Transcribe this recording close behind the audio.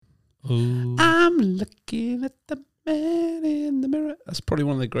Ooh. I'm looking at the man in the mirror. That's probably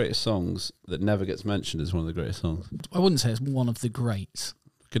one of the greatest songs that never gets mentioned as one of the greatest songs. I wouldn't say it's one of the greats.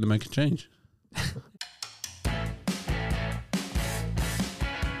 Gonna make a change.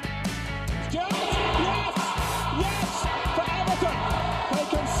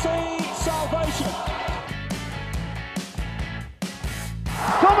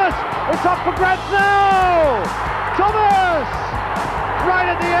 Thomas, it's up for grabs now! Thomas! Right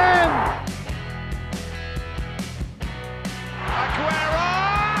at the end! Aguero!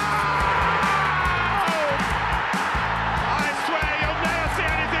 I swear you'll never see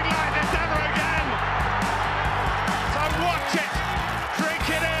anything like this ever again! So watch it! Drink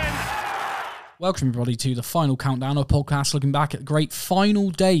it in! Welcome everybody to the final countdown of podcast, looking back at the great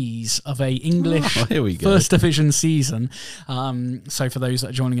final days of a English here we go. First Division season. So for those that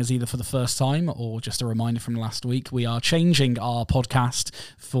are joining us either for the first time or just a reminder from last week, we are changing our podcast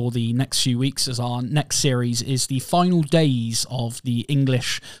for the next few weeks, as our next series is the final days of the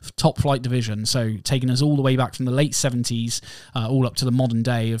English top flight division. So taking us all the way back from the late 70s, all up to the modern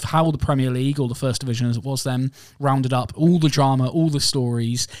day of how the Premier League, or the First Division as it was then, rounded up all the drama, all the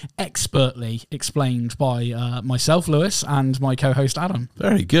stories, expertly explained by myself, Lewis, and my co-host, Adam.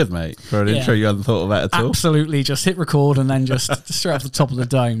 Very good, mate. For an intro you hadn't thought of that at all. Absolutely, just hit record and then just straight off the top of the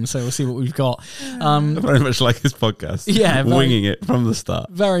dome. So we'll see what we've got. Very much like his podcast. Yeah, winging it from the start.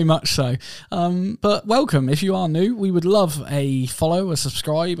 Very much so. But welcome. If you are new, we would love a follow, a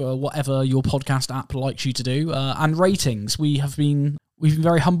subscribe, or whatever your podcast app likes you to do. And ratings. We've been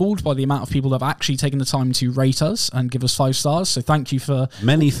very humbled by the amount of people that have actually taken the time to rate us and give us 5 stars. So thank you for...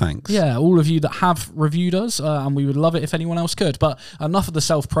 Many thanks. Yeah, all of you that have reviewed us, and we would love it if anyone else could. But enough of the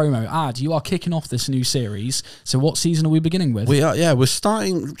self-promo. Ad, you are kicking off this new series. So what season are we beginning with? We're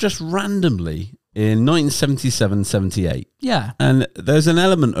starting just randomly in 1977-78. Yeah. And there's an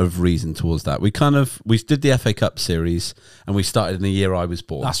element of reason towards that. We did the FA Cup series, and we started in the year I was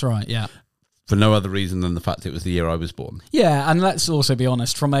born. That's right, yeah. For no other reason than the fact it was the year I was born. Yeah, and let's also be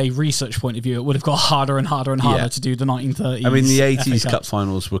honest, from a research point of view, it would have got harder and harder and harder to do the 1930s. I mean, the 80s FA Cup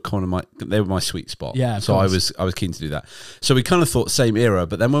finals were kind of my sweet spot. Yeah, so I was keen to do that. So we kind of thought same era,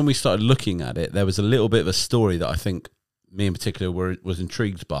 but then when we started looking at it, there was a little bit of a story that I think me in particular was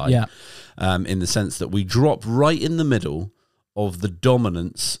intrigued by. Yeah. In the sense that we dropped right in the middle of the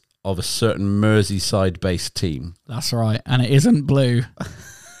dominance of a certain Merseyside-based team. That's right, and it isn't blue.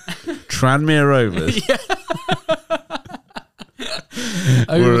 Tranmere Rovers.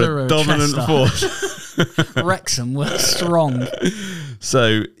 Over the We're a road, dominant Chester. force. Wrexham were strong.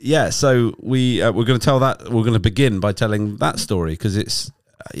 So we're going to tell that. We're going to begin by telling that story because it's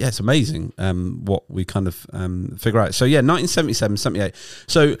amazing what we kind of figure out. So 1977, 78.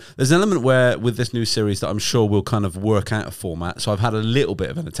 So there's an element where with this new series that I'm sure we'll kind of work out a format. So I've had a little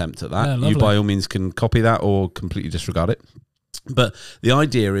bit of an attempt at that. Yeah, you by all means can copy that or completely disregard it. But the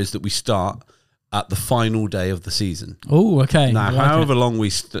idea is that we start at the final day of the season. Oh, okay. Now, however long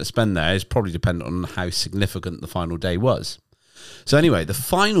we spend there is probably dependent on how significant the final day was. So anyway, the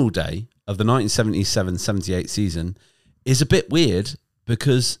final day of the 1977-78 season is a bit weird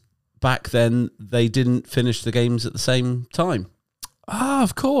because back then they didn't finish the games at the same time. Ah,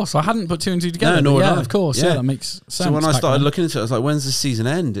 of course. I hadn't put 2 and 2 together. No, of course. Yeah, that makes sense. So when I started looking into it, I was like, when's the season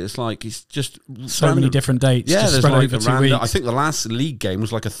end? It's like, it's just... so many different dates. Yeah, just there's spread like over 2 weeks. I think the last league game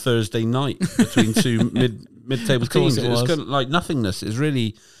was like a Thursday night between two mid-table teams. It was kind of like nothingness. It's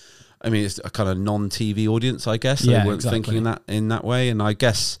really... I mean, it's a kind of non-TV audience, I guess. They weren't thinking in that way. And I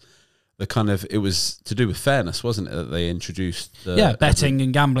guess... it was to do with fairness, wasn't it, that they introduced betting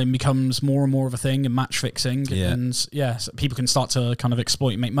and gambling becomes more and more of a thing, and match fixing, and so people can start to kind of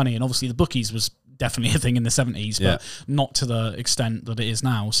exploit and make money. And obviously the bookies was definitely a thing in the 70s, but not to the extent that it is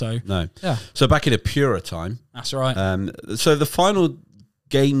now. So So back in a purer time. That's right. So the final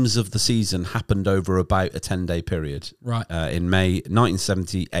games of the season happened over about a 10-day period. Right. In May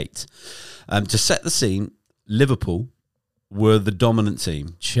 1978. To set the scene, Liverpool were the dominant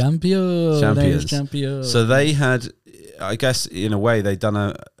team. Champions. So they had, I guess, in a way, they'd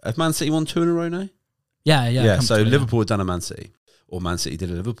done have Man City won 2 in a row now? Yeah. So Liverpool had done a Man City, or Man City did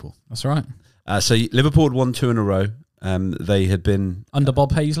a Liverpool. That's right. So Liverpool had won 2 in a row. They had been under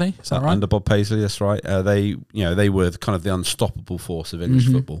Bob Paisley. Is that right? Under Bob Paisley, that's right. They were kind of the unstoppable force of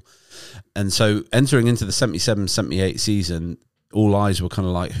English football. And so entering into the 77-78 season, all eyes were kind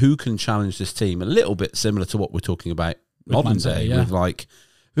of like, who can challenge this team? A little bit similar to what we're talking about modern day, with like,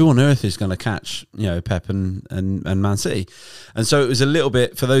 who on earth is going to catch, Pep and Man City? And so it was a little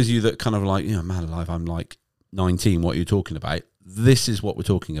bit, for those of you that kind of like, man alive, I'm like 19, what are you talking about? this is what we're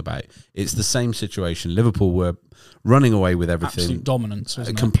talking about. It's the same situation. Liverpool were running away with everything. Absolute dominance,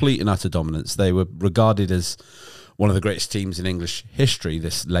 wasn't it? Complete and utter dominance. They were regarded as one of the greatest teams in English history,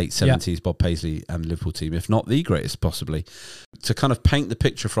 this late 70s Bob Paisley and Liverpool team, if not the greatest possibly. To kind of paint the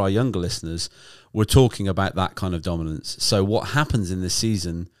picture for our younger listeners, we're talking about that kind of dominance. So what happens in this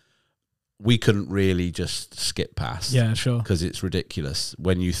season, we couldn't really just skip past. Yeah, sure. Because it's ridiculous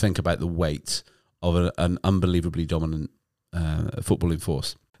when you think about the weight of an unbelievably dominant footballing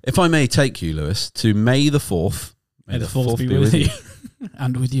force. If I may take you, Lewis, to May the 4th. May the 4th be with you.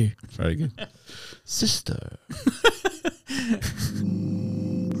 And with you. Very good. Sister.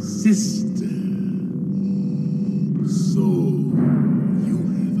 Sister. So, you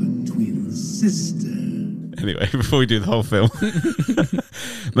have a twin sister. Anyway, before we do the whole film.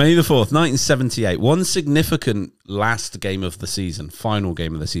 May the 4th, 1978. One significant last game of the season, final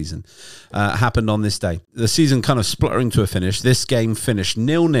game of the season, happened on this day. The season kind of spluttering to a finish. This game finished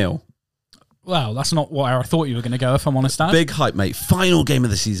 0-0. Well, that's not where I thought you were going to go, if I'm honest, Dad. Big hype, mate. Final game of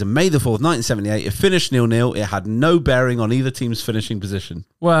the season, May the 4th, 1978. It finished 0-0. It had no bearing on either team's finishing position.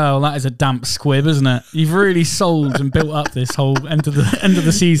 Well, that is a damp squib, isn't it? You've really sold and built up this whole end of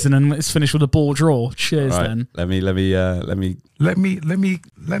the season, and it's finished with a ball draw. Cheers, Right, then. Let me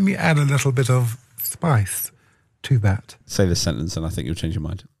add a little bit of spice to that. say this sentence, and I think you'll change your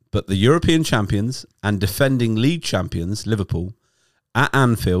mind. But the European champions and defending league champions, Liverpool, at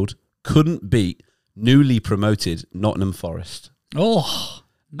Anfield, couldn't beat newly promoted Nottingham Forest. Oh,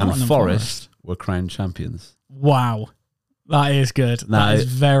 And Nottingham Forest were crowned champions. Wow. That is good. No, that is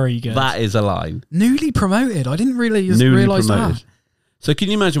very good. That is a line. Newly promoted. I didn't really Newly realise promoted. that. So can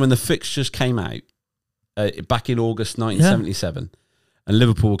you imagine when the fixtures came out back in August 1977, and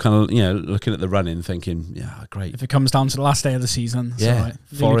Liverpool were kind of looking at the run-in, thinking, yeah, great. If it comes down to the last day of the season, that's all right.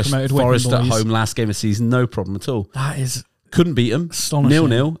 Newly Forest promoted Wigan at boys. home, last game of the season, no problem at all. That is Couldn't beat them. astonishing.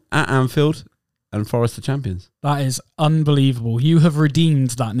 0-0 at Anfield, and Forest the champions. That is unbelievable. You have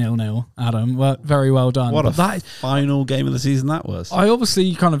redeemed that 0-0, Adam. Well, very well done. What But a that is, final game of the season that was. I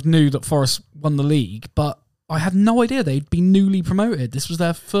obviously kind of knew that Forest won the league, but I had no idea they'd been newly promoted. This was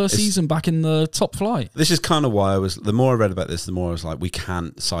their first season back in the top flight. This is kind of why the more I read about this, the more I was like, we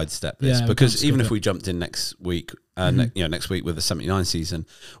can't sidestep this. Yeah, we because can't even skip if it. we jumped in next week, next week with the 79 season,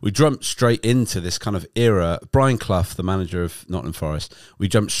 we jumped straight into this kind of era. Brian Clough, the manager of Nottingham Forest, we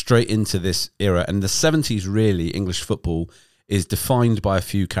jumped straight into this era. And the 70s, really, English football is defined by a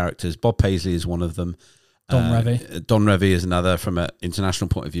few characters. Bob Paisley is one of them. Don Revie. Don Revie is another from an international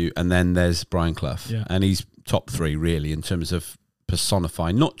point of view. And then there's Brian Clough. Yeah. And he's top three, really, in terms of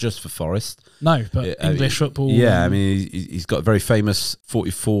personifying, not just for Forest. No, but English football. Yeah, I mean, he's got a very famous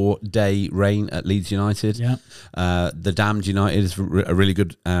 44-day reign at Leeds United. Yeah. The Damned United is a really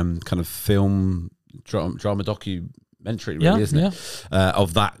good kind of film, drama documentary, really, isn't it?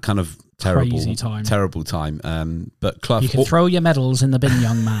 Of that kind of Crazy time. terrible time. But Clough... You can throw your medals in the bin,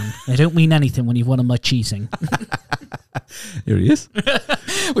 young man. They don't mean anything when you've won them by cheating. Here he is.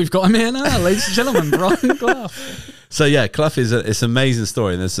 We've got him here now, ladies and gentlemen. Brian Clough. So yeah, Clough is it's an amazing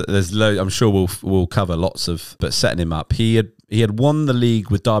story, and there's I'm sure we'll cover lots of, but setting him up, he had won the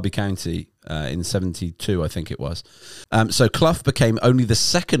league with Derby County in 72, I think it was. So Clough became only the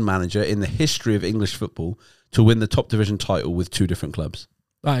second manager in the history of English football to win the top division title with two different clubs.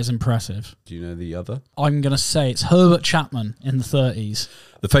 That is impressive. Do you know the other? I'm going to say it's Herbert Chapman in the 30s.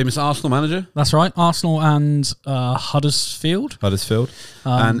 The famous Arsenal manager, That's right. Arsenal and Huddersfield. Huddersfield,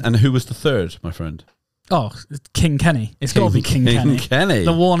 and who was the third, my friend? Oh, King Kenny. It's got to be King Kenny. Kenny.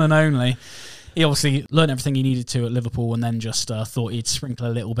 The one and only. He obviously learned everything he needed to at Liverpool and then just thought he'd sprinkle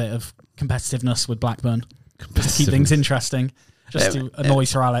a little bit of competitiveness with Blackburn. Just to keep things interesting. Just to annoy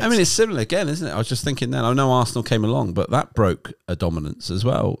Sir Alex. I mean, it's similar again, isn't it? I was just thinking then, I know Arsenal came along, but that broke a dominance as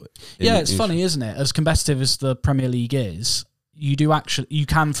well. It's funny, isn't it? As competitive as the Premier League is, you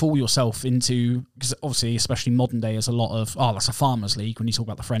can fool yourself into, because obviously, especially modern day, there's a lot of, that's a farmers league when you talk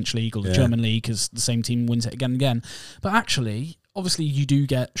about the French league or the German league, because the same team wins it again and again. But actually, obviously, you do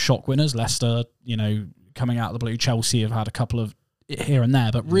get shock winners. Leicester, coming out of the blue. Chelsea have had a couple of here and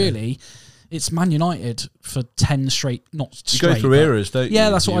there, but really, it's Man United for 10 straight, not straight. You go through eras, don't you?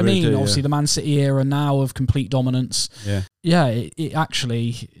 Yeah, that's what I mean. Really do, Obviously, the Man City era now of complete dominance. Yeah. Yeah, it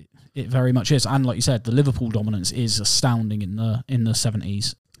actually, it very much is. And like you said, the Liverpool dominance is astounding in the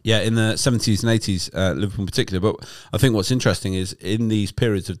 70s. Yeah, in the 70s and 80s, Liverpool in particular. But I think what's interesting is in these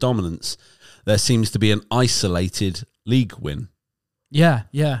periods of dominance, there seems to be an isolated league win. Yeah,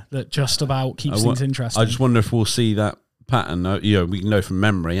 that just about keeps things interesting. I just wonder if we'll see that pattern. We know from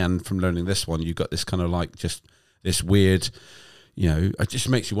memory and from learning this one, you've got this kind of like just this weird, you know, it just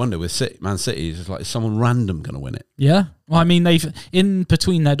makes you wonder with Man City. It's just like, is someone random going to win it? Yeah. Well, I mean, they've, in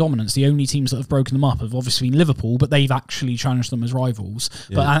between their dominance, the only teams that have broken them up have obviously been Liverpool, but they've actually challenged them as rivals.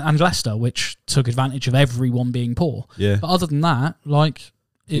 Yeah. But and Leicester, which took advantage of everyone being poor. Yeah. But other than that, like,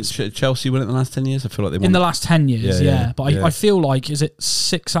 it's Chelsea win it in the last 10 years? I feel like they won. in the last 10 years, yeah. But yeah. I feel like, is it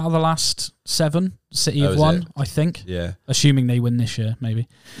 6 out of the last 7 City have is won, it? I think. Yeah. Assuming they win this year, maybe.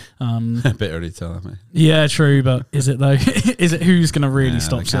 A bit early to tell that, mate. Yeah, true, but is it though? Is it who's going to really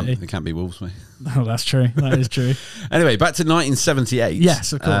stop City? They can't be Wolves, mate. Oh, that's true. That is true. Anyway, back to 1978.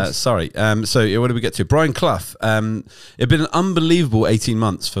 Yes, of course. Sorry. So what did we get to? Brian Clough. It had been an unbelievable 18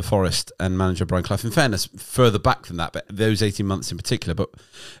 months for Forest and manager Brian Clough. In fairness, further back than that, but those 18 months in particular. But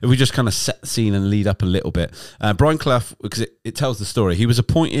if we just kind of set the scene and lead up a little bit. Brian Clough, because it tells the story, he was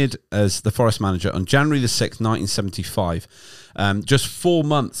appointed as the Forest manager on January the 6th, 1975, just 4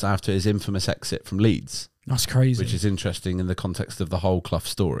 months after his infamous exit from Leeds. That's crazy. Which is interesting in the context of the whole Clough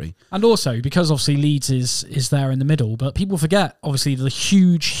story. And also, because obviously Leeds is there in the middle, but people forget, obviously, the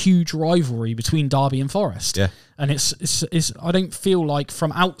huge rivalry between Derby and Forest. Yeah. And it's I don't feel like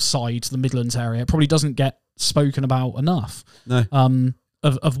from outside the Midlands area, it probably doesn't get spoken about enough. No.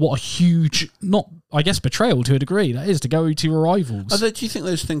 Of what a huge, not, I guess, betrayal to a degree that is to go to your rivals. Do you think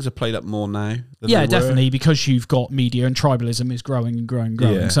those things are played up more now? Yeah, definitely, because you've got media and tribalism is growing and growing and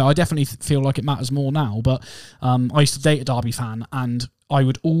growing. Yeah. So I definitely feel like it matters more now. But I used to date a Derby fan, and I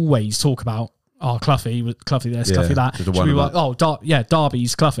would always talk about, Cloughie this, Cloughie that. the She'd one be like, about-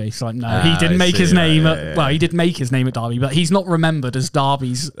 Derby's Cloughie. It's like, no, he didn't I make see, his name. yeah. Well, he did make his name at Derby, but he's not remembered as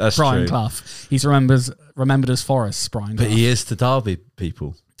Derby's That's Brian true. Clough. He's remembered as Forest's Brian Clough. But he is to Derby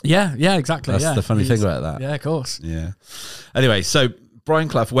people. Yeah, exactly. That's yeah. the funny He's- thing about that. Yeah, of course. Yeah. Anyway, so Brian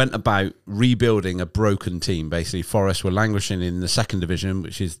Clough went about rebuilding a broken team. Basically, Forest were languishing in the second division,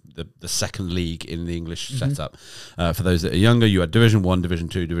 which is the second league in the English setup. For those that are younger, you had Division 1, Division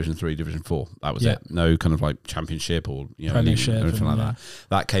 2, Division 3, Division 4. That was Yeah. it. No kind of like championship or Premiership league or anything like and, that.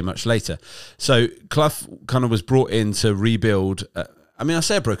 That came much later. So Clough kind of was brought in to rebuild. I mean, I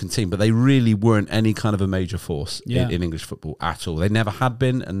say a broken team, but they really weren't any kind of a major force in English football at all. They never had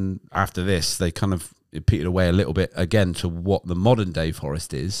been, and after this, they kind of petered away a little bit again to what the modern day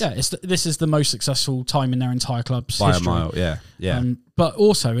Forest is. Yeah, this is the most successful time in their entire club's By history. a mile, yeah. But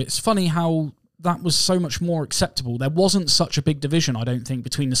also, it's funny how that was so much more acceptable. There wasn't such a big division, I don't think,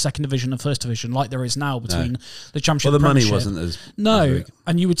 between the second division and first division like there is now between the championship Well, the and money Premiership. wasn't as No, big.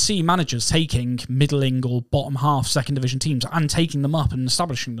 and you would see managers taking middling or bottom half second division teams and taking them up and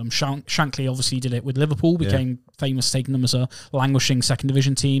establishing them. Shankly obviously did it with Liverpool, became famous taking them as a languishing second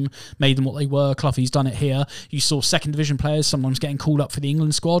division team, made them what they were. Cloughie's done it here. You saw second division players sometimes getting called up for the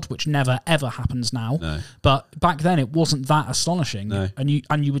England squad, which never ever happens now. No. But back then it wasn't that astonishing. No. And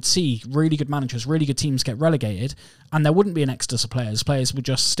you would see really good managers, really good teams get relegated, and there wouldn't be an exodus of players. Players would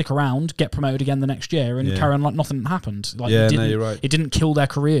just stick around, get promoted again the next year, and carry on like nothing happened. Like you're right. It didn't kill their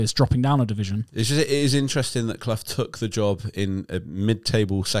careers dropping down a division. It is interesting that Clough took the job in a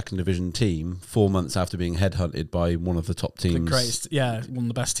mid-table second division team 4 months after being headhunted by one of the top teams. The greatest, one of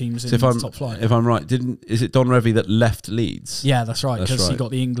the best teams So in the top flight. if I'm right, is it Don Revie that left Leeds? Yeah, that's right, because he right.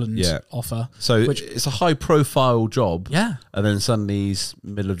 got the England offer. So which, it's a high-profile job. Yeah. And then suddenly he's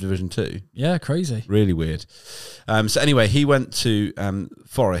middle of Division 2. Yeah, crazy. Really weird. So anyway, he went to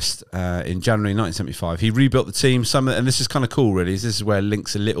Forest in January 1975. He rebuilt the team. And this is kind of cool, really. This is where it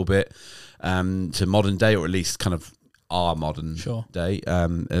links a little bit to modern day, or at least kind of our modern day,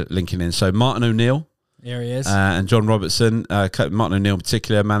 linking in. So Martin O'Neill. Here he is. And John Robertson. Martin O'Neill in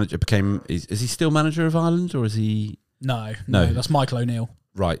particular, manager, is he still manager of Ireland, or is he... No, that's Michael O'Neill.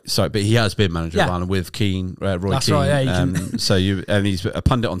 Right, sorry, but he has been manager of Ireland with Keane, Roy That's Keane. right, yeah. And he's a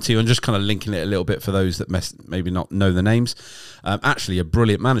pundit on TV, and just kind of linking it a little bit for those that maybe not know the names. Actually, a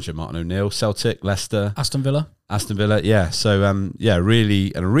brilliant manager, Martin O'Neill. Celtic, Leicester, Aston Villa, yeah. So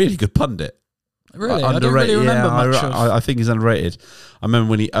really, and a really good pundit. Really, I don't really remember much of. I think he's underrated. I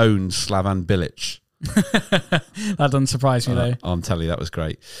remember when he owned Slavan Bilic. That doesn't surprise me though. I'm telling you, that was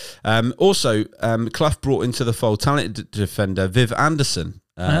great. Also, Clough brought into the fold talented defender Viv Anderson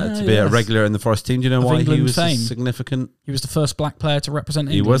to be a regular in the Forest team. Do you know why England he was fame. significant? He was the first black player to represent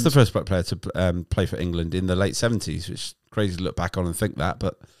England. He was the first black player to play for England in the late 70s, which is crazy to look back on and think that,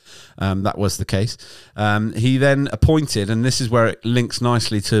 but that was the case. He then appointed, and this is where it links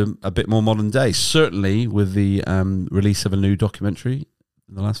nicely to a bit more modern day, certainly with the release of a new documentary,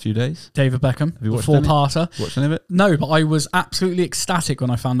 in the last few days? David Beckham, you the watched any? four-parter. Watched any of it? No, but I was absolutely ecstatic when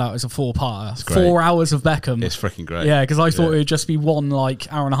I found out it was a four-parter. great. 4 hours of Beckham. It's freaking great. Yeah, because I thought it would just be one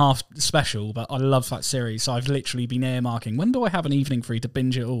like hour and a half special, but I love that series, so I've literally been earmarking. When do I have an evening free to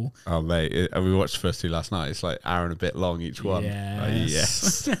binge it all? Oh, mate. We watched the first 2 last night. It's like hour and a bit long each one.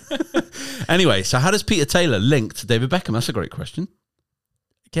 Yes. Yes. Anyway, so how does Peter Taylor link to David Beckham? That's a great question.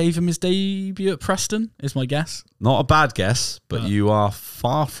 Gave him his debut at Preston, is my guess. Not a bad guess, but you are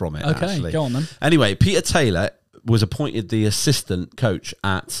far from it, Okay, actually. go on then. Anyway, Peter Taylor was appointed the assistant coach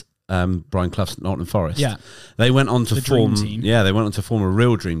at Brian Clough's Nottingham Forest. Yeah. They went on to The form... dream team. Yeah, they went on to form a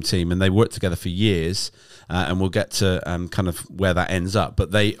real dream team, and they worked together for years, and we'll get to kind of where that ends up.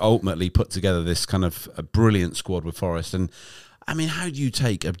 But they ultimately put together this kind of a brilliant squad with Forest. And, I mean, how do you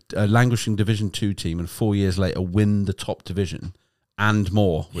take a languishing Division 2 team and 4 years later win the top division? And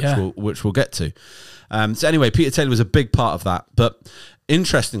more, which we'll get to. So anyway, Peter Taylor was a big part of that. But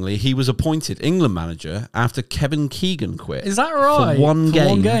interestingly, he was appointed England manager after Kevin Keegan quit. Is that right? For one For game,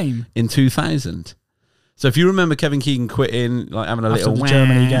 one game? in 2000. So if you remember Kevin Keegan quitting, like having a After little the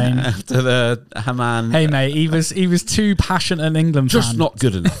Germany game. after the Haman. Hey mate, he was too passionate an England Just fan. not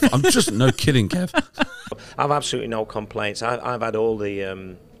good enough. I'm just no kidding, Kev. I've absolutely no complaints. I've had all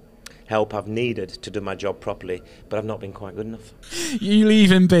the help I've needed to do my job properly, but I've not been quite good enough. You leave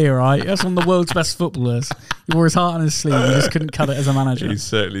him be, right? That's one of the world's best footballers. He wore his heart on his sleeve. He just couldn't cut it as a manager. He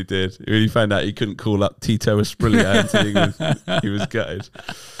certainly did. When he found out he couldn't call up Tito Asprilla until he was gutted.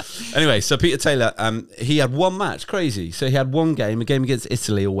 Anyway, so Peter Taylor, he had one match, crazy. So he had one game, a game against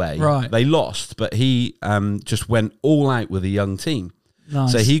Italy away. Right. They lost, but he just went all out with a young team.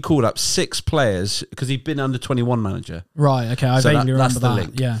 Nice. So he called up 6 players because he'd been under 21 manager. Right, okay, I So vaguely that's remember the that.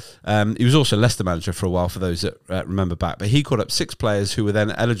 link. Yeah. He was also Leicester manager for a while, for those that remember back. But he called up 6 players who were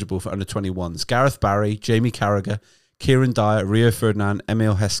then eligible for under 21s: Gareth Barry, Jamie Carragher, Kieran Dyer, Rio Ferdinand,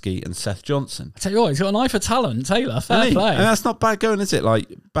 Emil Heskey, and Seth Johnson. I tell you what, he's got an eye for talent, Taylor. Fair And play. that's not bad going, is it? Like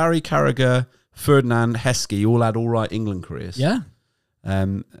Barry, Carragher, Ferdinand, Heskey all had all right England careers. Yeah.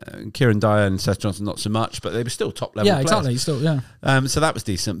 Kieran Dyer and Seth Johnson not so much, but they were still top level. Yeah, players. exactly. Still, yeah. So that was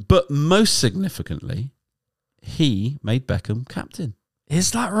decent. But most significantly, he made Beckham captain.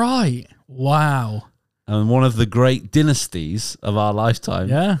 Is that right? Wow. And one of the great dynasties of our lifetime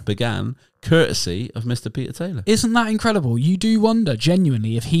Yeah. courtesy of Mr. Peter Taylor. Isn't that incredible? You do wonder,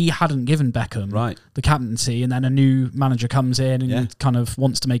 genuinely, if he hadn't given Beckham Right. the captaincy and then a new manager comes in and Yeah. kind of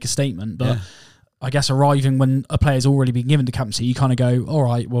wants to make a statement. But Yeah. I guess arriving when a player's already been given the captaincy, you kind of go, all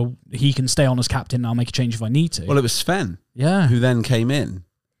right, well, he can stay on as captain and I'll make a change if I need to. Well, it was Sven Yeah. who then came in.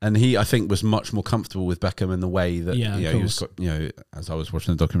 And he, I think, was much more comfortable with Beckham in the way that, Yeah, you know, of he was, course. you know, as I was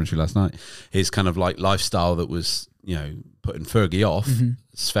watching the documentary last night, his kind of like lifestyle that was, you know, putting Fergie off.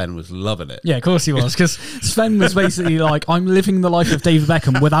 Sven was loving it. Yeah, of course he was, because Sven was basically like, I'm living the life of David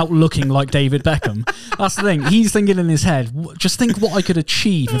Beckham without looking like David Beckham. That's the thing. He's thinking in his head, just think what I could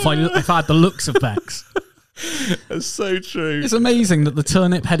achieve if I had the looks of Becks. That's so true. It's amazing that the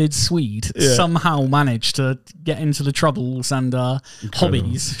turnip-headed Swede somehow managed to get into the troubles and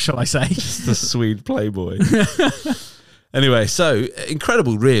hobbies, shall I say. The Swede playboy. Anyway, so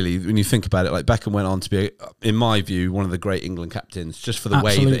incredible, really, when you think about it. Like Beckham went on to be, in my view, one of the great England captains, just for the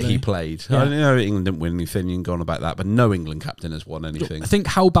way that Absolutely. he played. Yeah. I know England didn't win anything, you can go on about that, but no England captain has won anything. I think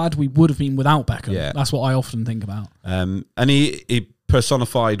how bad we would have been without Beckham. Yeah. That's what I often think about. And he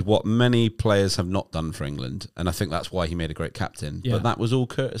personified what many players have not done for England, and I think that's why he made a great captain. Yeah. But that was all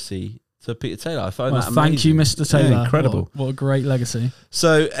courtesy to Peter Taylor. I find Well, that amazing. thank you, Mr. Taylor. Yeah, incredible. What a great legacy.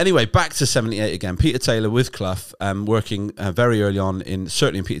 So anyway, back to 78 again. Peter Taylor with Clough, working very early on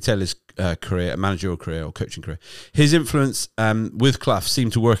certainly in Peter Taylor's career, a managerial career or coaching career. His influence with Clough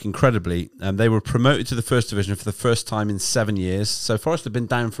seemed to work incredibly. They were promoted to the first division for the first time in 7 years. So Forest had been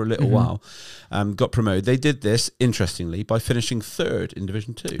down for a little while, got promoted. They did this, interestingly, by finishing 3rd in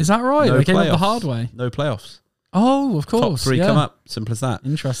Division 2. Is that right? They came up the playoffs. hard way. No playoffs. Oh, of Top course. 3 yeah. come up. Simple as that.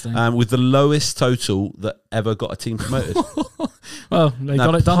 Interesting. With the lowest total that ever got a team promoted. Well, they Now,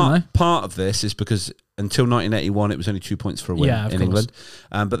 got it done, though. Part of this is because until 1981, it was only 2 points for a win Yeah, of in course.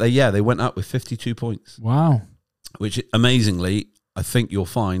 England. But they went up with 52 points, Wow. which amazingly, I think you'll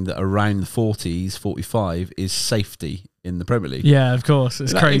find that around the 40s, 45 is safety in the Premier League. Yeah, of course.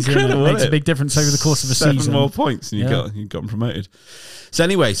 It's Isn't that crazy. Isn't it? incredible, It makes isn't a big difference over the course of a 7 season. more points and you Yeah. got promoted. So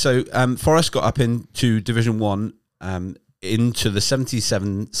anyway, Forest got up into Division 1 into the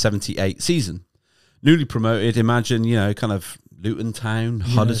 77-78 season. Newly promoted, imagine, kind of Luton Town,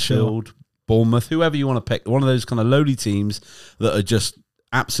 Huddersfield, Bournemouth, whoever you want to pick, one of those kind of lowly teams that are just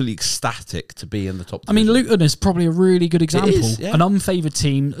absolutely ecstatic to be in the top I mean, division. Luton is probably a really good example. is, yeah. An unfavoured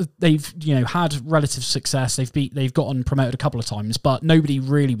team. They've had relative success. They've gotten promoted a couple of times, but nobody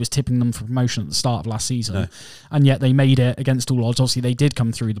really was tipping them for promotion at the start of last season. No. And yet they made it against all odds. Obviously, they did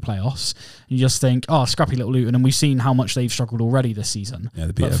come through the playoffs. You just think, oh, scrappy little Luton, and we've seen how much they've struggled already this season. Yeah,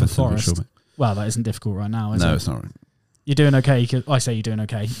 they beat But for Everton, Forest, sure. well, that isn't difficult right now, is it? No, it's not right. You're doing okay. I say you're doing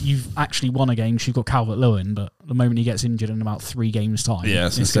okay. You've actually won a game. You've got Calvert-Lewin, but the moment he gets injured in about 3 games' time, Yeah,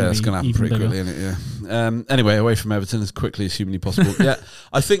 it's going to happen pretty quickly, isn't it? Yeah. Anyway, away from Everton as quickly as humanly possible. Yeah,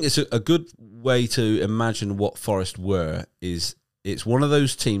 I think it's a good way to imagine what Forest were. Is it's one of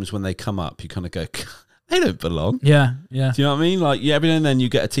those teams when they come up, you kind of go, they don't belong. Yeah, yeah. Do you know what I mean? Like, every now and then you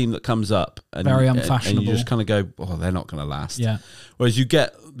get a team that comes up and Very and unfashionable. you just kind of go, oh, they're not going to last. Yeah. Whereas you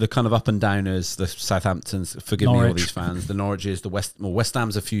get the kind of up and downers, the Southamptons, forgive me all Norwich. these fans, the Norwiches, the West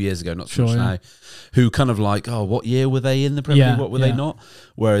Ham's a few years ago, not so Sure, much yeah. now, who kind of like, oh, what year were they in the Premier League? Yeah, What were they yeah. not?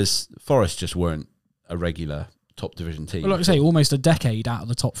 Whereas Forest just weren't a regular top division team. Well, like I say, almost a decade out of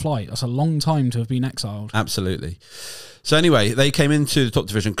the top flight. That's a long time to have been exiled. Absolutely. So anyway, they came into the top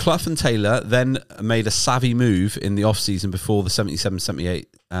division. Clough and Taylor then made a savvy move in the off-season before the 77-78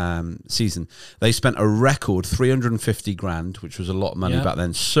 season. They spent a record 350 grand, which was a lot of money Yeah. back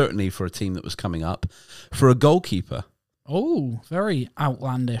then, certainly for a team that was coming up, for a goalkeeper Oh, very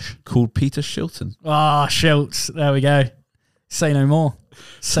outlandish. called Peter Shilton. Ah, Schultz. There we go. Say no more.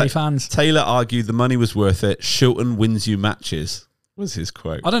 Safe hands. Taylor argued the money was worth it. Shilton wins you matches, was his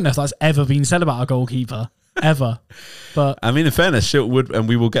quote. I don't know if that's ever been said about a goalkeeper. Ever. But I mean, in fairness, Shilton would, and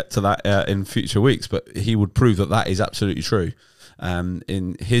we will get to that in future weeks, but he would prove that is absolutely true.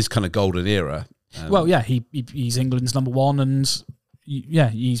 In his kind of golden era. well, yeah, he's England's number one, and yeah,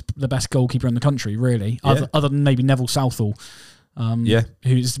 he's the best goalkeeper in the country, really. Yeah. Other than maybe Neville Southall,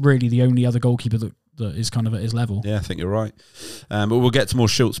 who's really the only other goalkeeper that is kind of at his level. Yeah, I think you're right. But we'll get to more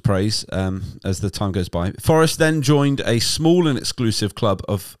Schultz praise as the time goes by. Forest then joined a small and exclusive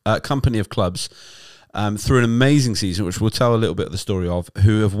company of clubs through an amazing season, which we'll tell a little bit of the story of,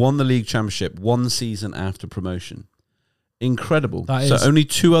 who have won the league championship 1 season after promotion. Incredible. That So is- only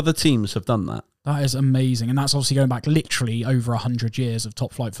 2 other teams have done that. That is amazing, and that's obviously going back literally over 100 years of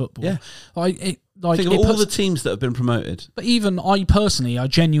top flight football. Yeah. Think Think of all the teams that have been promoted. But even I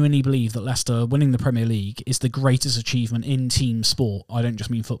genuinely believe that Leicester winning the Premier League is the greatest achievement in team sport. I don't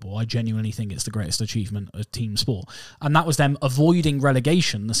just mean football. I genuinely think it's the greatest achievement of team sport. And that was them avoiding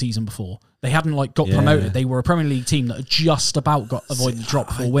relegation the season before. They hadn't got Yeah. promoted. They were a Premier League team that had just about got avoided the drop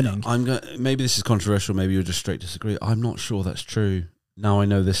before winning. Maybe this is controversial. Maybe you'll just straight disagree. I'm not sure that's true. Now I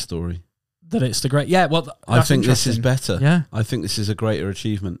know this story. That it's the great... Yeah, well, I that's think this is interesting. better. Yeah. I think this is a greater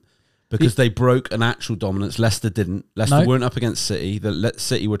achievement because they broke an actual dominance. Leicester didn't. Leicester No. weren't up against City.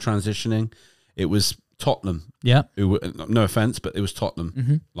 City were transitioning. It was Tottenham. Yeah. Who were, no offense, but it was Tottenham.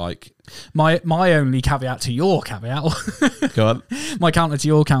 Mm-hmm. Like, My only caveat to your caveat... go on. My counter to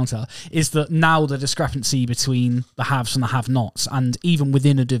your counter is that now the discrepancy between the haves and the have-nots, and even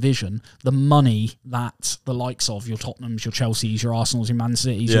within a division, the money that the likes of your Tottenhams, your Chelseas, your Arsenals, your Man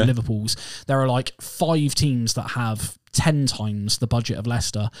Cities, your Yeah. Liverpools, there are 5 teams that have 10 times the budget of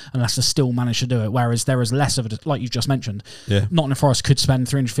Leicester, and Leicester still managed to do it, whereas there is less of it, like you've just mentioned. Yeah. Nottingham Forest could spend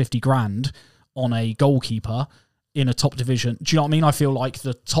 350 grand on a goalkeeper in a top division. Do you know what I mean? I feel like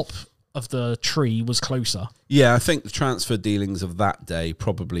the top of the tree was closer. Yeah, I think the transfer dealings of that day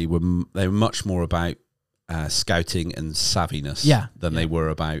probably were much more about scouting and savviness than they were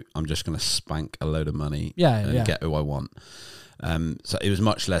about, I'm just going to spank a load of money and get who I want. So it was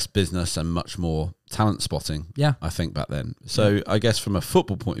much less business and much more talent spotting, I think, back then. So I guess from a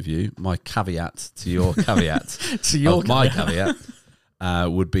football point of view, my caveat to your caveat, my caveat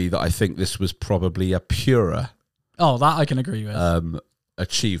would be that I think this was probably a purer Oh, that I can agree with.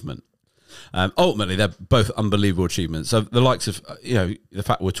 achievement. Ultimately, they're both unbelievable achievements. So the likes of, the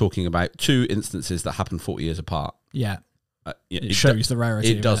fact we're talking about 2 instances that happened 40 years apart. Yeah. It shows the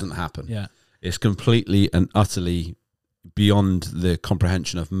rarity It of doesn't happen. Yeah. It's completely and utterly beyond the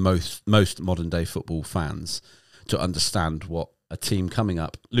comprehension of most modern day football fans to understand what a team coming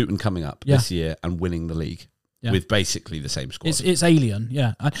up, Luton coming up this year and winning the league with basically the same squad. It's alien,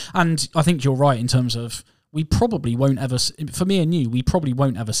 yeah. And I think you're right in terms of we probably won't ever, for me and you, we probably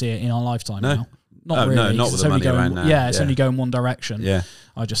won't ever see it in our lifetime now. Not really. No, not 'cause with it's the only money going, around now. Yeah, it's only going one direction. Yeah.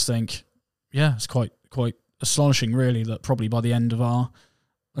 I just think, it's quite astonishing, really, that probably by the end of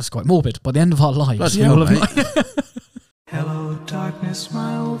that's quite morbid, by the end of our lives, Bloody we hell, will have mate. Hello, darkness,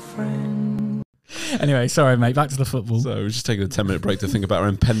 my old friend. Anyway, sorry, mate, back to the football. So we're just taking a 10-minute break to think about our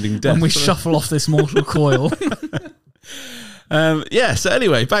impending death. And we shuffle off this mortal coil. So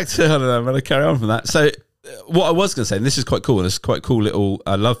anyway, back to, I don't know, I'm going to carry on from that. So what I was going to say, and this is quite cool, and it's quite cool little,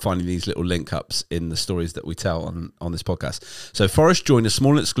 I love finding these little link ups in the stories that we tell on this podcast. So Forest joined a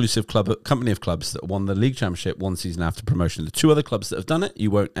small exclusive company of clubs that won the league championship one season after promotion. The two other clubs that have done it,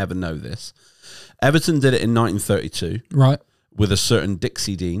 you won't ever know this. Everton did it in 1932. Right. With a certain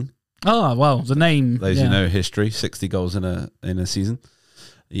Dixie Dean. Oh, well, the name. Those who know history, 60 goals in a season.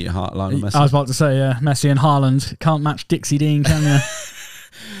 Eat your heart, Lionel Messi. I was about to say, Messi and Haaland can't match Dixie Dean, can you?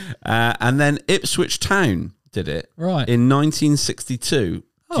 And then Ipswich Town did it Right. in 1962.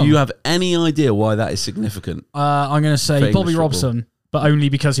 Do you have any idea why that is significant? I'm going to say Famous Bobby football. Robson, but only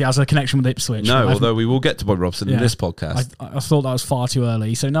because he has a connection with Ipswich. No, although we will get to Bobby Robson in this podcast. I thought that was far too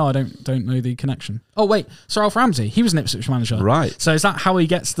early, so no, I don't know the connection. Oh wait, Sir Alf Ramsey, he was an Ipswich manager, Right. So is that how he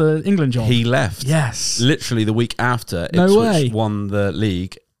gets the England job? He left. Yes. Literally the week after No Ipswich way. won the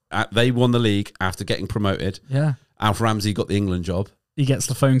league. They won the league after getting promoted. Yeah. Alf Ramsey got the England job. He gets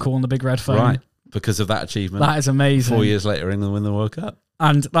the phone call on the big red phone. Right. Because of that achievement. That is amazing. 4 years later, England win the World Cup.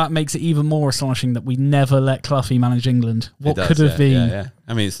 And that makes it even more astonishing that we never let Cloughy manage England. What It does, could have been? Yeah.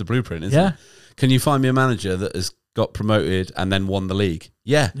 I mean, it's the blueprint, isn't it? Can you find me a manager that has got promoted and then won the league?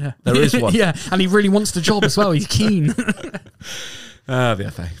 Yeah. There is one. Yeah, and he really wants the job as well. He's keen.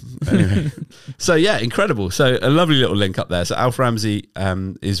 The FA. Anyway. So, yeah, incredible. So, a lovely little link up there. So, Alf Ramsey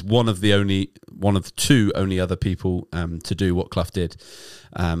is one of the two only other people to do what Clough did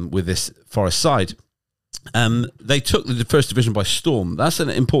with this Forest side. They took the first division by storm. That's an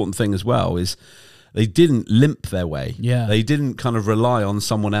important thing as well, is they didn't limp their way. Yeah. They didn't kind of rely on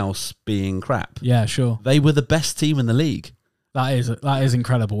someone else being crap. Yeah, sure. They were the best team in the league. That is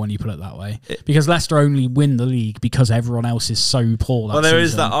incredible when you put it that way. Because Leicester only win the league because everyone else is so poor that Well, there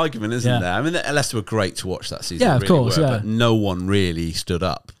is season. that argument, isn't there? I mean, Leicester were great to watch that season. Yeah, They of really course, were, yeah. But no one really stood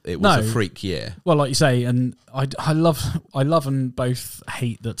up. It was a freak year. Well, like you say, and I love and both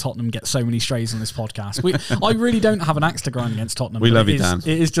hate that Tottenham get so many strays on this podcast. I really don't have an axe to grind against Tottenham. We but love it you, is- Dan.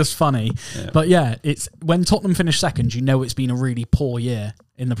 It is just funny. Yeah. But yeah, it's when Tottenham finish second, you know it's been a really poor year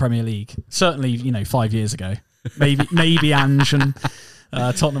in the Premier League. Certainly, 5 years ago. Maybe Ange and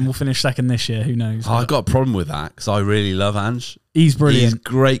Tottenham will finish second this year. Who knows? I've got a problem with that because I really love Ange. He's brilliant. He's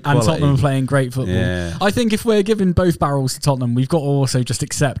great quality. And Tottenham are playing great football. Yeah. I think if we're giving both barrels to Tottenham, we've got to also just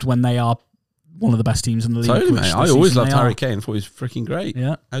accept when they are one of the best teams in the league. Totally, which mate. this I always season loved they Harry are. Kane. Thought he was freaking great.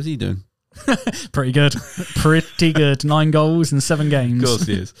 Yeah. How's he doing? Pretty good. Pretty good. 9 goals in 7 games. Of course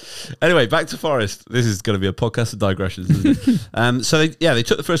he is. Anyway, back to Forest. This is going to be a podcast of digressions, isn't it? So they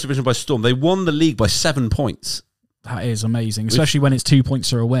took the first division by storm. They won the league by 7 points. That is amazing, especially when it's 2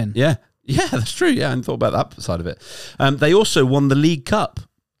 points or a win. Yeah, that's true. Yeah, I hadn't thought about that side of it. They also won the League Cup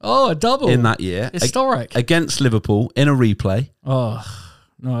Oh, a double. in that year. Historic. Against Liverpool in a replay. Oh,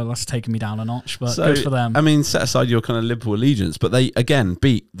 no, that's taken me down a notch, but So, good for them. I mean, set aside your kind of Liverpool allegiance, but they, again,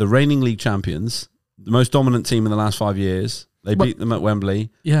 beat the reigning league champions, the most dominant team in the last 5 years. They beat them at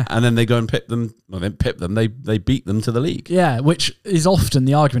Wembley. Yeah. And then they go and pip them. Well, they didn't pip them. They beat them to the league. Yeah, which is often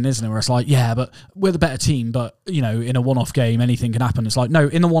the argument, isn't it? Where it's like, yeah, but we're the better team, but, in a one-off game, anything can happen. It's like, no,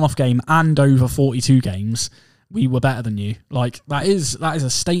 in the one-off game and over 42 games, we were better than you. Like, that is a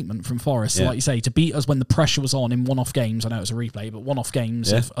statement from Forest. So, Yeah. like you say, to beat us when the pressure was on in one-off games, I know it's a replay, but one-off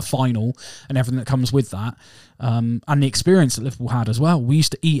games Yeah. of a final and everything that comes with that, and the experience that Liverpool had as well. We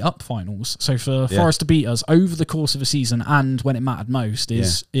used to eat up finals. So for Forest to beat us over the course of a season and when it mattered most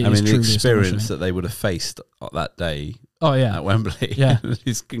is the truly experience astonishing. that they would have faced that day Oh, yeah. at Wembley. Yeah.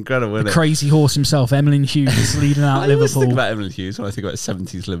 It's incredible, isn't it? Crazy horse himself, Emlyn Hughes, leading out I always Liverpool. think about Emlyn Hughes when I think about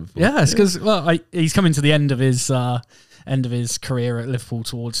 70s Liverpool. Yeah, it's because he's coming to the end of his career at Liverpool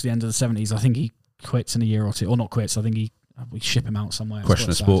towards the end of the 70s. I think he quits in a year or two, or not quits. I think we ship him out somewhere. Question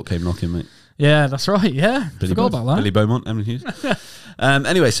of It's quite Sport came knocking, mate. sad. Yeah, that's right. Yeah, forgot about that. Billy Beaumont, Emlyn Hughes.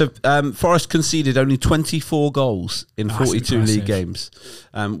 Anyway, so Forest conceded only 24 goals in That's 42 impressive. league games.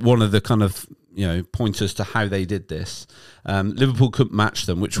 One of the kind of pointers to how they did this. Liverpool couldn't match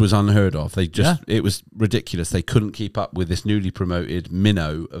them, which was unheard of. It was ridiculous. They couldn't keep up with this newly promoted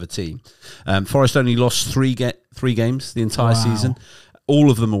minnow of a team. Forest only lost three games the entire season, all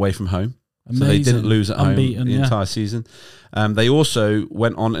of them away from home. So they didn't lose at Unbeaten, home the entire season. They also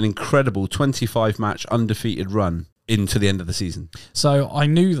went on an incredible 25-match undefeated run into the end of the season. So I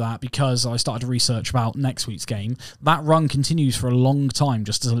knew that because I started to research about next week's game. That run continues for a long time,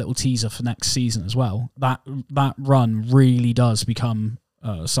 just as a little teaser for next season as well. That run really does become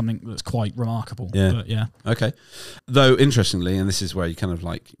something that's quite remarkable. Yeah. But yeah. Okay. Though, interestingly, and this is where you kind of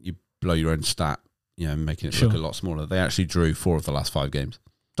you blow your own stat, making it look a lot smaller. They actually drew 4 of the last 5 games.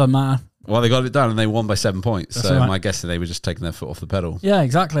 Doesn't matter. Well, they got it done and they won by 7 points. That's so right. my guess is they were just taking their foot off the pedal. Yeah,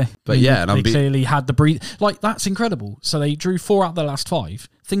 exactly. But yeah, and they clearly had the breathe. Like, that's incredible. So they drew 4 out of their last 5.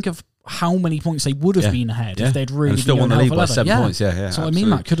 Think of how many points they would have been ahead if they'd really and still been won the going league by 7 11. points. Yeah, So absolutely. I mean,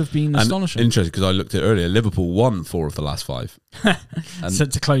 that could have been And astonishing. interesting because I looked at it earlier. Liverpool won 4 of the last 5. And So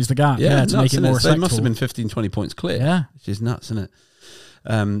to close the gap, to nuts, make it isn't more They respectable. must have been 15, 20 points clear. Yeah. Which is nuts, isn't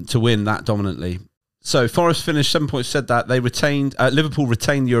it? To win that dominantly. So Forest finished 7 points. Said that they retained Liverpool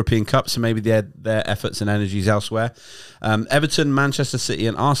retained the European Cup, so maybe their efforts and energies elsewhere. Everton, Manchester City,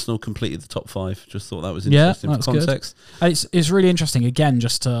 and Arsenal completed the top 5. Just thought that was interesting for context. Good. It's really interesting. Again,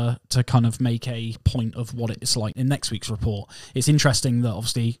 just to kind of make a point of what it's like in next week's report. It's interesting that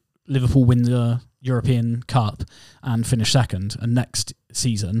obviously Liverpool win the European Cup and finish second, and next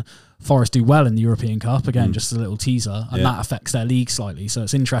season Forest do well in the European Cup, again just a little teaser, and that affects their league slightly. So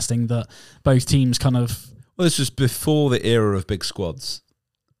it's interesting that both teams kind of... Well, this was before the era of big squads.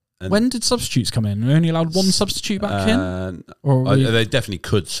 And when did substitutes come in? Were we only allowed one substitute back in? Or were we- they definitely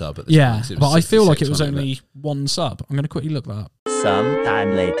could sub at this point. It was but I feel like it 66, was wasn't only one sub. I'm going to quickly look that up. Some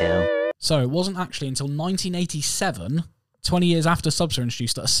later. So it wasn't actually until 1987, 20 years after subs were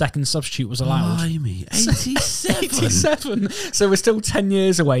introduced, that a second substitute was allowed. Blimey, 87. 87. So we're still 10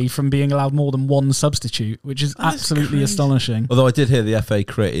 years away from being allowed more than one substitute, which is absolutely crazy. astonishing. Although I did hear the FA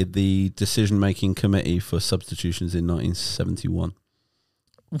created the decision-making committee for substitutions in 1971.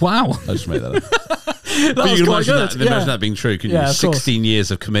 Wow. I just made that up. That But was you can quite imagine good. that, imagine that being true, couldn't Yeah, you? of course. 16 years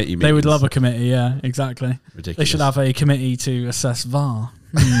of committee meetings. They would love a committee, yeah, exactly. Ridiculous. They should have a committee to assess VAR.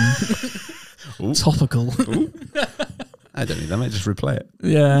 Topical. I don't need that, mate. Just replay it.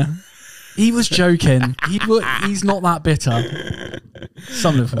 Yeah. He was joking. He's not that bitter.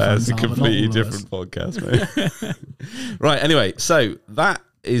 Some of That's a completely different podcast, mate. Right, anyway, so that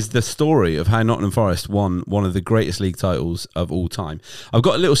is the story of how Nottingham Forest won one of the greatest league titles of all time. I've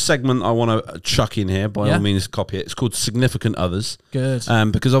got a little segment I want to chuck in here. By all means, copy it. It's called Significant Others. Good.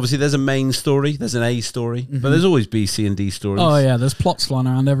 Because obviously there's a main story, there's an A story, but there's always B, C, and D stories. Oh, yeah, there's plots flying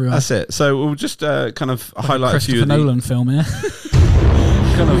around everywhere. That's it. So we'll just kind of highlight a few Christopher of the... Nolan film here.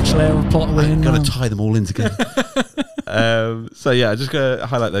 Which layer of plot are we in I'm going now? to tie them all in together. So yeah, just going to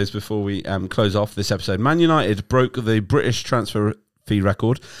highlight those before we close off this episode. Man United broke the British transfer fee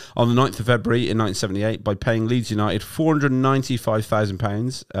record on the 9th of February in 1978 by paying Leeds United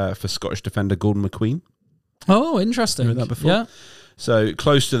 £495,000 for Scottish defender Gordon McQueen. Oh, interesting. Heard that before? Yeah. So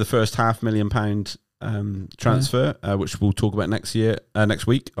close to the first £500,000 transfer, which we'll talk about next week. Next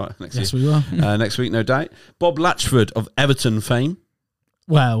We will. next week, no doubt. Bob Latchford of Everton fame.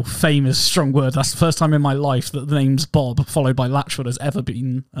 Well, fame is a strong word. That's the first time in my life that the name's Bob, followed by Latchford, has ever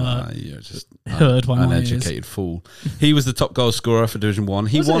been You're just heard by my ears. uneducated fool. He was the top goal scorer for Division 1.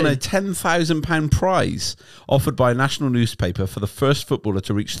 He won a £10,000 prize offered by a national newspaper for the first footballer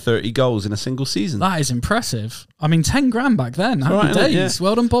to reach 30 goals in a single season. That is impressive. I mean, 10 grand back then. Happy right, isn't it? days. Yeah.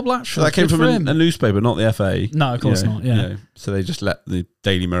 Well done, Bob Latchford. So that came Good from for him. a newspaper, not the FA. No, of course not, yeah. So they just let the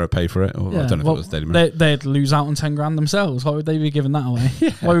Daily Mirror pay for it. Or Yeah, I don't know well, if it was Daily Mirror. they'd lose out on 10 grand themselves. Why would they be giving that away?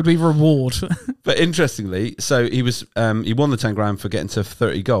 Why would we reward? But interestingly, so he was he won the 10 grand for getting to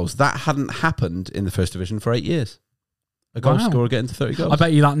 30 goals. That hadn't happened in the First Division for 8 years. A goal Wow. scorer getting to 30 goals. I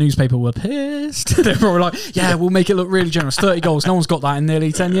bet you that newspaper were pissed. They were probably like, yeah, we'll make it look really generous. 30 goals. No one's got that in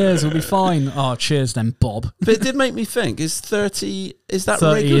nearly 10 years. We'll be fine. Oh, cheers then, Bob. But it did make me think, is that 30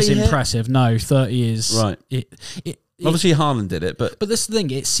 regularly is hit? impressive. No, 30 is... Right. Obviously, Haaland did it, but this is the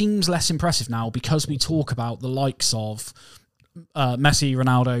thing. It seems less impressive now because we talk about the likes of Messi,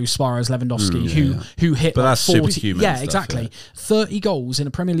 Ronaldo, Suarez, Lewandowski, who hit But like that's 40. superhuman Yeah, stuff, exactly. yeah. 30 goals in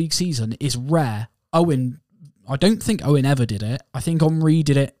a Premier League season is rare. I don't think Owen ever did it. I think Henry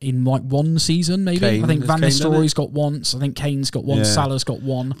did it in like one season, maybe. Kane, I think has Van Kane done Nistelrooy's got once. I think Kane's got one. Yeah. Salah's got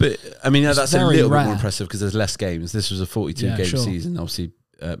one. But I mean, It's that's a very little bit rare. more impressive because there's less games. This was a 42 Yeah, game sure. season. Obviously,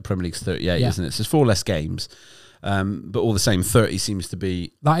 Premier League's 38, Yeah. isn't it? So it's 4 less games. But all the same, 30 seems to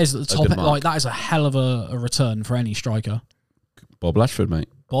be That is the top. good mark. Like that is a hell of a return for any striker. Bob Latchford, mate.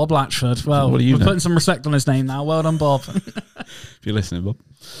 Bob Latchford. Well, What do you we're know? putting some respect on his name now. Well done, Bob. If you're listening, Bob.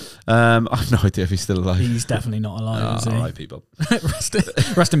 I have no idea if he's still alive. He's definitely not alive, is he? R.I.P. Bob.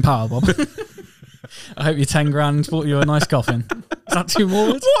 Rest in power, Bob. I hope your 10 grand bought you a nice coffin. Is that too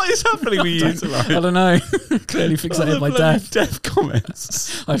morbid? What is happening with you tonight? I don't know. Clearly fixated by death. Death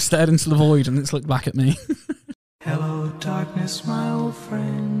comments. I've stared into the void and it's looked back at me. Hello, darkness, my old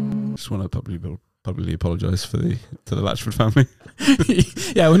friend. Just want to publicly apologise to the Latchford family.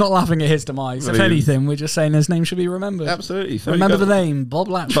 Yeah, we're not laughing at his demise. If Brilliant. anything, we're just saying his name should be remembered. Absolutely. Remember the name, Bob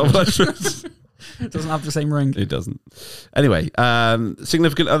Latchford. Bob Latchford. It doesn't have the same ring. It doesn't. Anyway,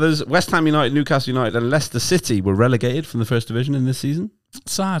 significant others: West Ham United, Newcastle United, and Leicester City were relegated from the First Division in this season.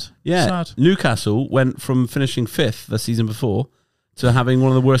 Sad. Yeah, Sad. Newcastle went from finishing 5th the season before to having one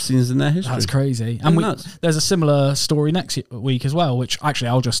of the worst seasons in their history. That's crazy. And nuts. there's a similar story next week as well, which actually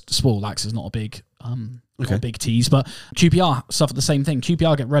I'll just spoil that 'cause it's not a big not a big tease, but QPR suffered the same thing.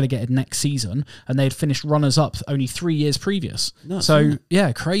 QPR get relegated next season, and they'd finished runners-up only 3 years previous. Nuts, so, isn't it?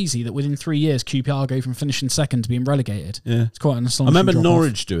 yeah, crazy that within 3 years, QPR go from finishing second to being relegated. Yeah. It's quite an I astonishing remember drop-off.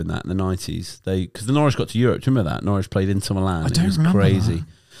 Norwich doing that in the 90s. Because the Norwich got to Europe. Do you remember that? Norwich played Inter Milan. I don't it was remember crazy.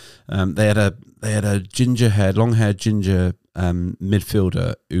 They had a ginger-haired, long-haired ginger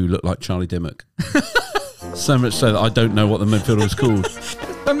midfielder who looked like Charlie Dimmock. So much so that I don't know what the midfielder was called.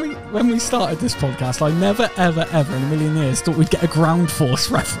 When we started this podcast, I never, ever, ever in a million years thought we'd get a Ground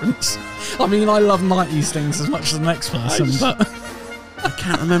Force reference. I mean, I love 90s things as much as the next person, but I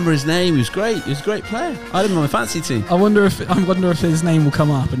can't remember his name. He was great. He was a great player. I had him on my fancy team. I wonder if his name will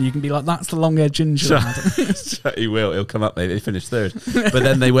come up and you can be like, that's the long-haired ginger lad. He will. He'll come up. They finished third. But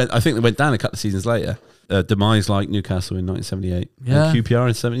then I think they went down a couple of seasons later. Demise like Newcastle in 1978. Yeah. And QPR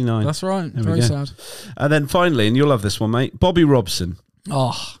in 79. That's right. There we Very go. sad. And then finally, and you'll love this one, mate, Bobby Robson.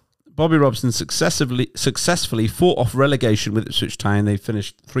 Oh, Bobby Robson successfully fought off relegation with Ipswich Town. They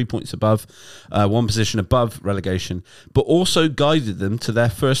finished 3 points above, one position above relegation, but also guided them to their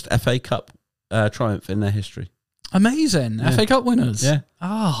first FA Cup triumph in their history. amazing. Yeah. FA Cup winners. Yeah.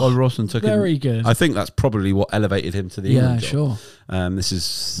 Oh, Bobby Robson took very him. good. I think that's probably what elevated him to the England job. sure. This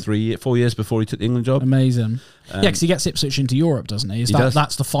is 4 years before he took the England job. Amazing. Yeah, because he gets Ipswich into Europe, doesn't he? Does.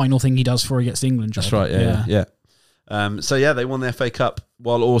 That's the final thing he does before he gets the England job. That's right, yeah. So, they won the FA Cup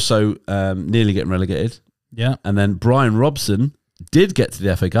while also nearly getting relegated. Yeah. And then Brian Robson did get to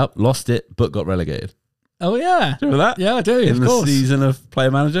the FA Cup, lost it, but got relegated. Oh, yeah. Do you remember that? Yeah, I do, In of the course. season of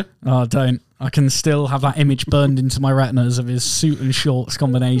Player Manager? Oh, don't. I can still have that image burned into my retinas of his suit and shorts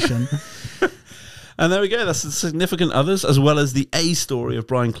combination. And there we go. That's the significant others, as well as the A story of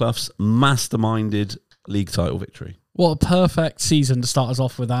Brian Clough's masterminded league title victory. What a perfect season to start us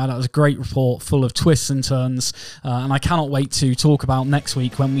off with that. That was a great report full of twists and turns. And I cannot wait to talk about next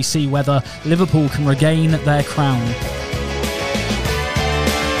week when we see whether Liverpool can regain their crown.